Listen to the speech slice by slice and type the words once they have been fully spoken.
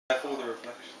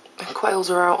The quails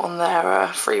are out on their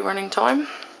free running time.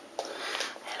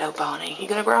 Hello Barney, you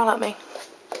gonna growl at me?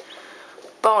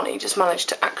 Barney just managed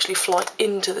to actually fly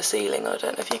into the ceiling. I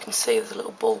don't know if you can see, there's a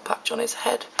little bald patch on his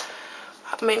head.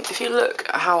 I mean, if you look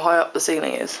at how high up the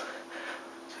ceiling is,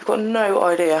 I've got no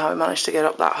idea how he managed to get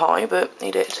up that high, but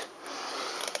he did.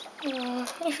 You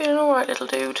feeling alright, little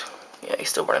dude? Yeah, he's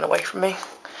still running away from me.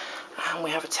 And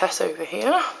we have a Tess over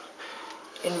here,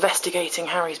 investigating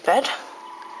Harry's bed.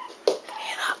 Can you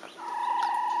hear that? The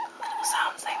little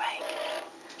sounds they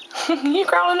make. You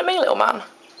growling at me, little man?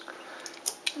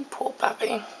 Poor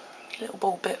Babby, little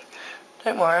bald bit.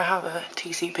 Don't worry, I have a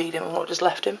TCP'd him and not just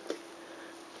left him.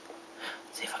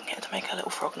 See if I can get her to make a little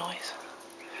frog noise.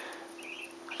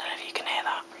 I don't know if you can hear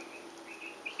that.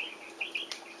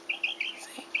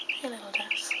 See, hey little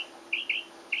Tess.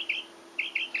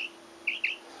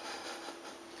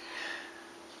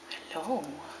 Hello.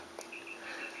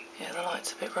 Yeah, the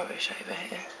light's a bit rubbish over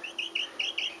here.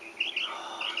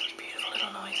 Oh, those beautiful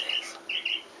little noises.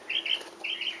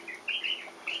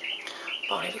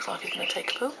 Barney looks like he's going to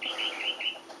take a poop. I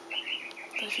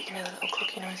don't know if you can hear the little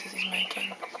clucky noises he's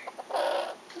making.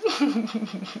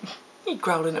 You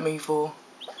growling at me for?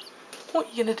 What are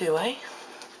you going to do, eh?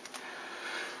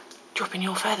 Dropping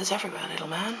your feathers everywhere, little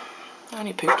man. And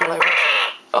you pooped all over us.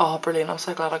 Oh, brilliant, I'm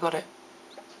so glad I got it.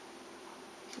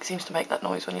 He seems to make that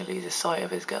noise when he loses sight of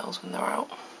his girls when they're out.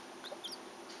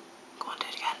 Go on, do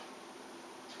it again.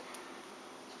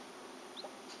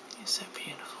 You're so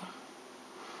beautiful.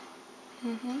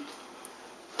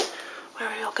 Where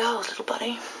are your girls, little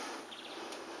buddy?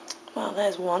 Well,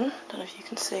 there's one. Don't know if you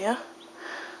can see her.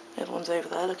 The other one's over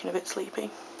there looking a bit sleepy.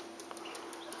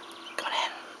 Come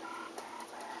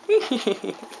on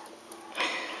in.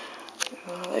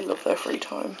 Oh, they love their free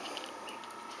time.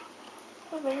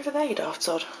 Oh, they're over there, you daft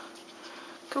sod.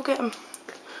 Go get them.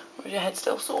 Or is your head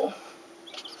still sore?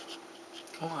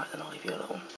 Alright, then I'll leave you alone.